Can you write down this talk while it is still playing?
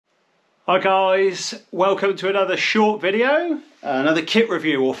Hi guys, welcome to another short video, another kit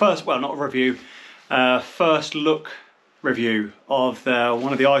review, or first look review of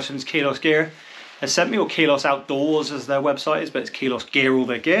one of the items KilosGear has sent me, or Kilos Outdoors as their website is, but it's KilosGear all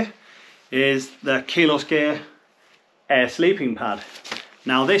their gear, is the KilosGear Air Sleeping Pad.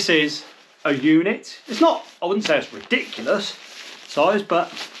 Now this is a unit. It's not, I wouldn't say it's ridiculous size,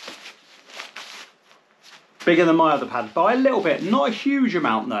 but bigger than my other pad by a little bit, not a huge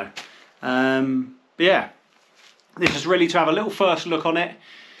amount though. But yeah, this is really to have a little first look on it.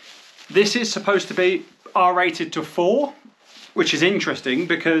 This is supposed to be R-rated to 4, which is interesting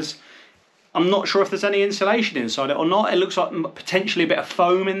because I'm not sure if there's any insulation inside it or not. It looks like potentially a bit of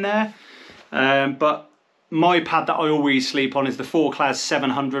foam in there, but my pad that I always sleep on is the 4-class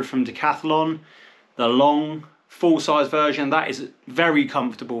 700 from Decathlon, the long full-size version. That is very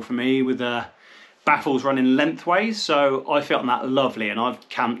comfortable for me with the baffles running lengthways, so I feel on that lovely, and I've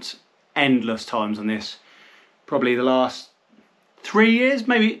camped endless times on this, probably the last 3 years,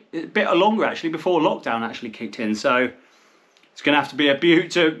 maybe a bit longer actually, before lockdown actually kicked in, so it's going to have to be a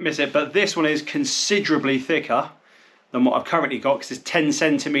beaut to miss it. But this one is considerably thicker than what I've currently got because it's 10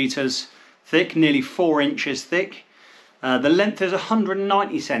 centimeters thick, nearly 4 inches thick. The length is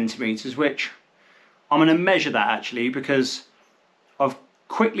 190 centimeters, which I'm going to measure that actually because I've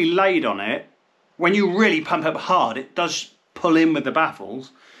quickly laid on it. When you really pump up hard, it does pull in with the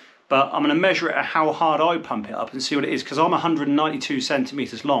baffles, but I'm going to measure it at how hard I pump it up and see what it is, because I'm 192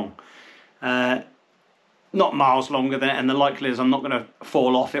 centimeters long. Not miles longer than it, and the likelihood is I'm not going to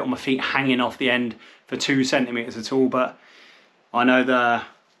fall off it or my feet hanging off the end for 2 centimeters at all, but I know the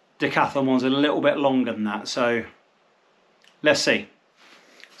Decathlon one's a little bit longer than that, so let's see.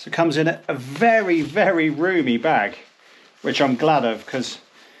 So it comes in a very, very roomy bag, which I'm glad of, because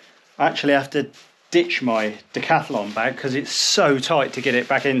I actually have to ditch my Decathlon bag because it's so tight to get it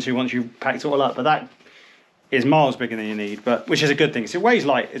back into once you've packed it all up. But that is miles bigger than you need, but which is a good thing. So it weighs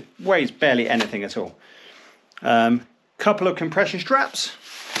light, it weighs barely anything at all. Couple of compression straps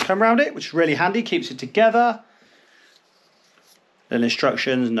come around it, which is really handy, keeps it together. Little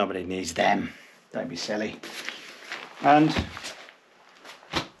instructions, nobody needs them, don't be silly. And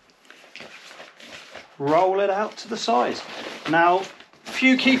roll it out to the side. Now, a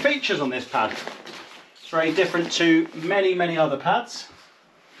few key features on this pad. It's very different to many, many other pads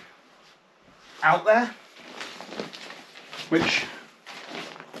out there, which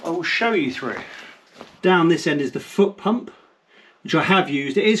I will show you through. Down this end is the foot pump, which I have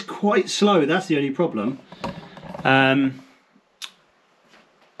used. It is quite slow, that's the only problem.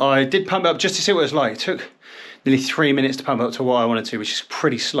 I did pump it up just to see what it was like. It took nearly 3 minutes to pump up to what I wanted to, which is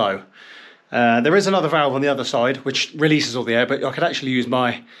pretty slow. There is another valve on the other side which releases all the air, but I could actually use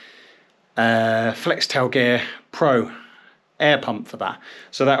my KilosGear Pro air pump for that.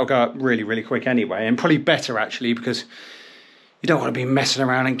 So that'll go up really, really quick anyway, and probably better actually, because you don't want to be messing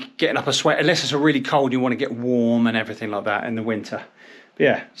around and getting up a sweat unless it's a really cold, you want to get warm and everything like that in the winter. But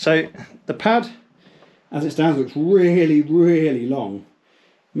yeah, so the pad as it stands looks really, really long.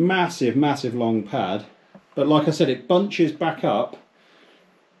 Massive, massive long pad. But like I said, it bunches back up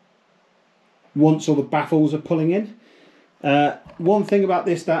once all the baffles are pulling in. One thing about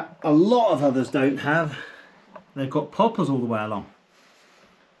this that a lot of others don't have, they've got poppers all the way along.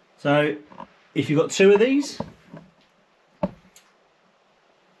 So if you've got 2 of these,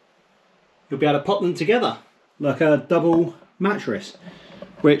 you'll be able to pop them together like a double mattress,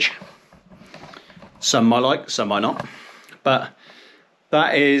 which some might like, some might not, but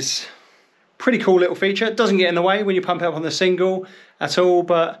that is pretty cool little feature. It doesn't get in the way when you pump it up on the single at all,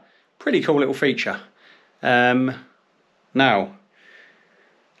 but pretty cool little feature. Now,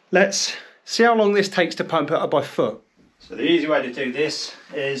 let's see how long this takes to pump it up by foot. So the easy way to do this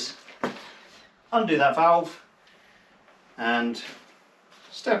is undo that valve and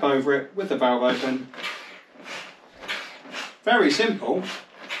step over it with the valve open. Very simple,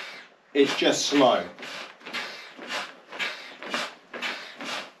 it's just slow.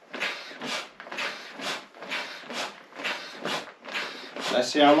 Let's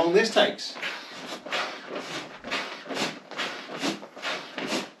see how long this takes.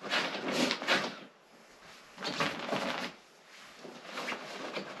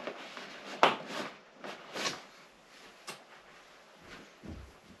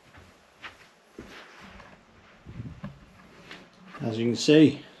 As you can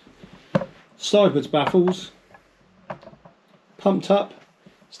see, sidewards baffles, pumped up,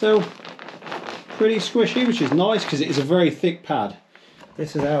 still pretty squishy, which is nice because it is a very thick pad.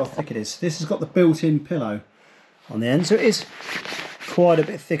 This is how thick it is. This has got the built-in pillow on the end, so it is quite a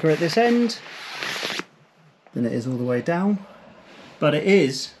bit thicker at this end than it is all the way down, but it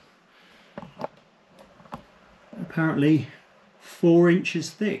is apparently 4 inches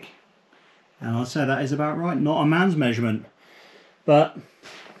thick. And I'd say that is about right, not a man's measurement. But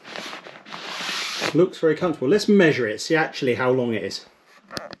looks very comfortable. Let's measure it, see actually how long it is.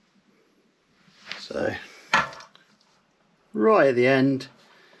 So, right at the end,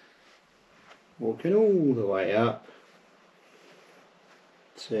 walking all the way up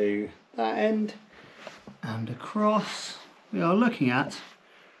to that end and across, we are looking at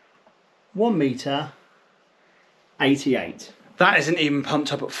 1 metre 88. That isn't even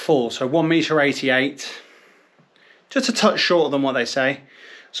pumped up at full, so 1 metre 88, just a touch shorter than what they say.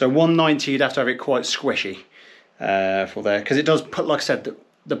 So 190, you'd have to have it quite squishy for there, because it does put, like I said,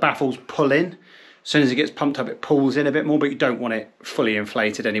 the baffles pull in. As soon as it gets pumped up, it pulls in a bit more, but you don't want it fully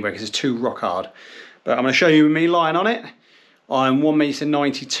inflated anyway, because it's too rock hard. But I'm going to show you me lying on it. I'm 1 metre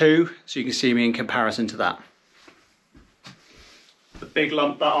 92, so you can see me in comparison to that. The big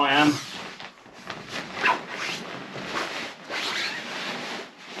lump that I am.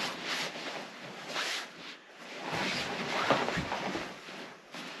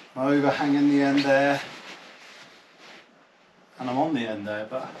 Overhanging the end there, and I'm on the end there,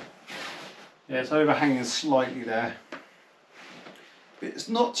 but yeah, it's overhanging slightly there. But it's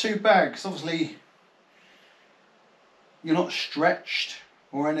not too bad, because obviously you're not stretched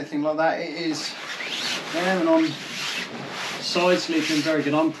or anything like that. It is there, and I'm side sleeping very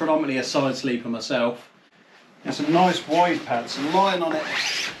good. I'm predominantly a side sleeper myself. There's some nice wide pads, so lying on it,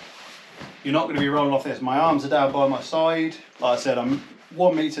 you're not going to be rolling off this. My arms are down by my side. Like I said, I'm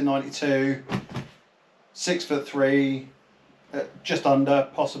 1 metre 92, 6'3", just under,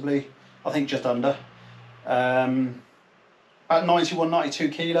 possibly. I think just under. About 91, 92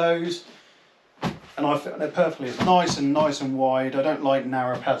 kilos. And I fit on it perfectly. It's nice and wide. I don't like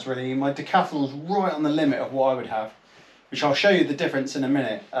narrow pads really. My Decathlon's right on the limit of what I would have, which I'll show you the difference in a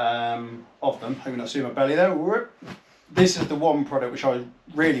minute of them. Hope you're not seeing my belly there. This is the one product which I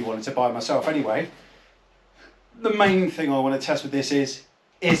really wanted to buy myself anyway. The main thing I want to test with this is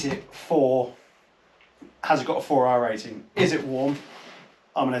it has it got a 4R rating? Is it warm?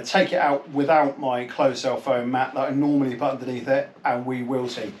 I'm going to take it out without my closed cell foam mat that I normally put underneath it, and we will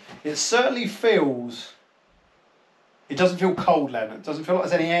see. It certainly feels, it doesn't feel cold then. It doesn't feel like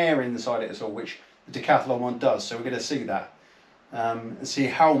there's any air inside it at all, which the Decathlon one does, so we're going to see that and see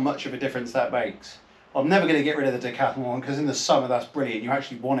how much of a difference that makes. I'm never going to get rid of the Decathlon one, because in the summer that's brilliant. You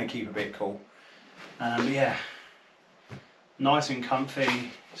actually want to keep a bit cool. But yeah, nice and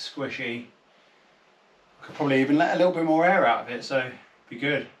comfy, squishy. I could probably even let a little bit more air out of it, so it'd be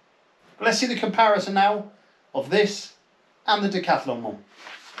good. But let's see the comparison now of this and the Decathlon one.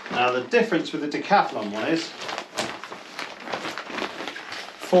 Now the difference with the Decathlon one is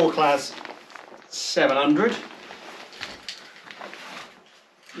 4-class 700.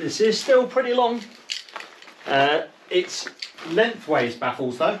 This is still pretty long. It's lengthways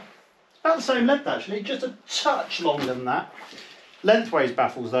baffles though. About the same length actually, just a touch longer than that. Lengthways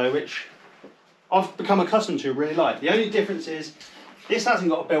baffles though, which I've become accustomed to, really like. The only difference is this hasn't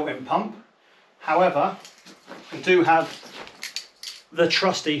got a built-in pump. However, I do have the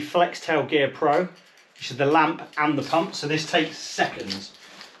trusty KilosGear Pro, which is the lamp and the pump, so this takes seconds.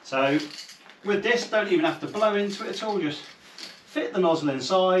 So with this, don't even have to blow into it at all, just fit the nozzle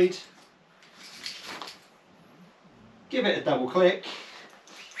inside, give it a double click,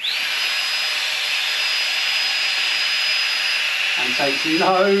 and takes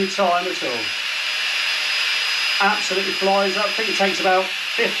no time at all. Absolutely flies up. I think it takes about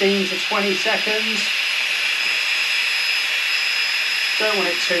 15 to 20 seconds. Don't want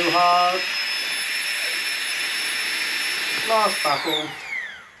it too hard. Last baffle.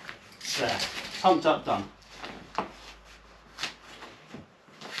 There. Pumped up, done.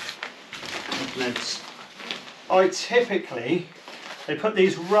 I typically, they put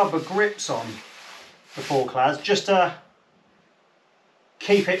these rubber grips on the 4-class just to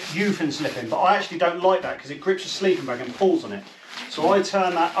keep you from slipping, but I actually don't like that because it grips the sleeping bag and pulls on it. So I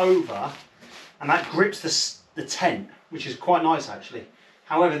turn that over and that grips the tent, which is quite nice actually.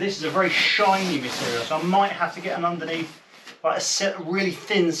 However, this is a very shiny material, so I might have to get an underneath, like a really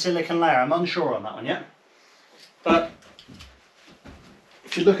thin silicone layer. I'm unsure on that one yet. But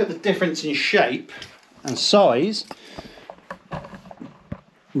if you look at the difference in shape and size,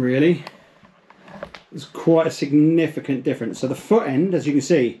 really, there's quite a significant difference. So the foot end, as you can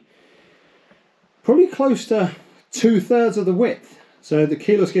see, probably close to 2/3 of the width. So the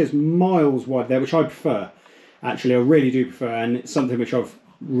KilosGear is miles wide there, which I prefer. Actually, I really do prefer, and it's something which I've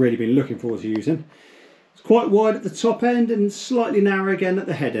really been looking forward to using. It's quite wide at the top end and slightly narrow again at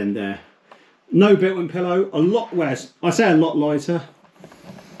the head end there. No built-in pillow, a lot less, I say a lot lighter.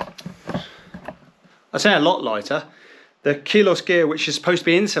 I'd say a lot lighter. The KilosGear, which is supposed to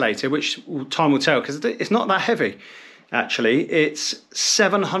be insulated, which time will tell, because it's not that heavy, actually. It's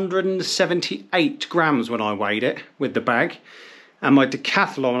 778 grams when I weighed it with the bag. And my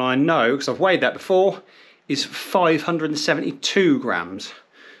Decathlon, I know, because I've weighed that before, is 572 grams.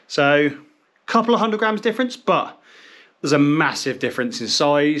 So, a couple of 100 grams difference, but there's a massive difference in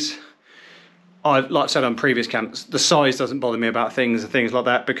size. Like I've said on previous camps, the size doesn't bother me about things and things like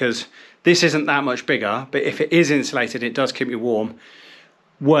that, because this isn't that much bigger, but if it is insulated, it does keep me warm.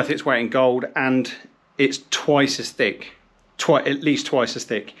 Worth its weight in gold, and it's twice as thick, at least twice as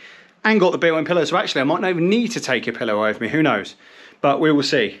thick. And got the built-in pillow, so actually I might not even need to take a pillow away with me, who knows? But we will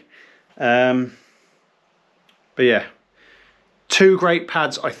see. But yeah, two great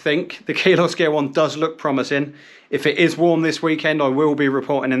pads, I think. The KilosGear one does look promising. If it is warm this weekend, I will be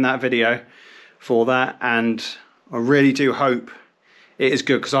reporting in that video for that, and I really do hope it is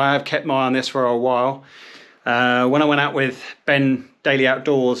good, because I have kept my eye on this for a while. When I went out with Ben Daily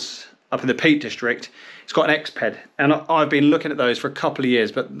Outdoors up in the Peak District, it's got an X-Ped, and I've been looking at those for a couple of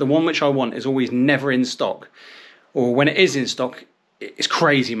years, but the one which I want is always never in stock. Or when it is in stock, it's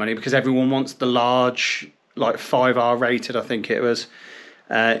crazy money, because everyone wants the large, like 5R rated, I think it was.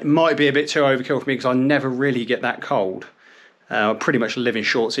 It might be a bit too overkill for me, because I never really get that cold. I pretty much live in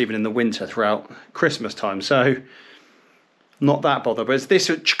shorts even in the winter throughout Christmas time, so not that bothered. But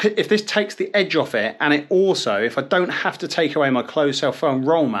if this takes the edge off it, and it also, if I don't have to take away my closed cell foam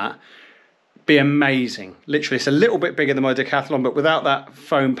roll mat, be amazing. Literally, it's a little bit bigger than my Decathlon, but without that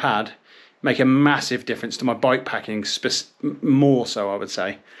foam pad, make a massive difference to my bike packing, more so I would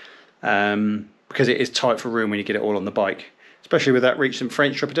say, because it is tight for room when you get it all on the bike, especially with that reach and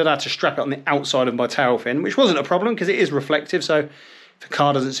French strip. I did have to strap it on the outside of my tail fin, which wasn't a problem because it is reflective, so if a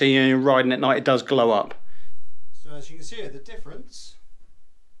car doesn't see you and you're riding at night, it does glow up. So as you can see here, the difference,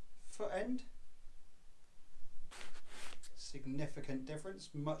 foot end, significant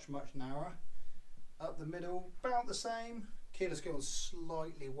difference, much narrower. Up the middle, about the same. KilosGear was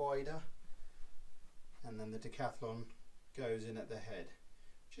slightly wider, and then the Decathlon goes in at the head,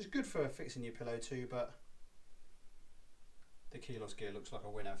 which is good for fixing your pillow too, but the KilosGear looks like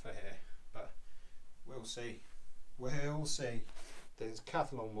a winner for here. But we'll see. We'll see. The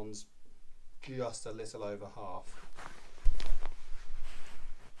Decathlon one's just a little over half.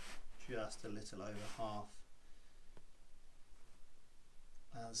 Just a little over half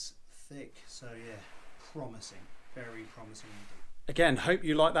as thick, so yeah, promising, very promising. Again, hope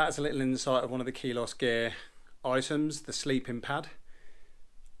you like that as a little insight of one of the KilosGear items, the sleeping pad.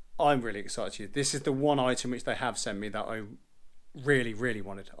 I'm really excited. This is the one item which they have sent me that I really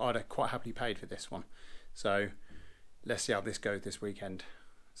wanted. I'd have quite happily paid for this one, so let's see how this goes this weekend.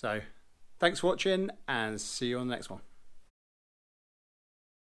 So thanks for watching, and see you on the next one.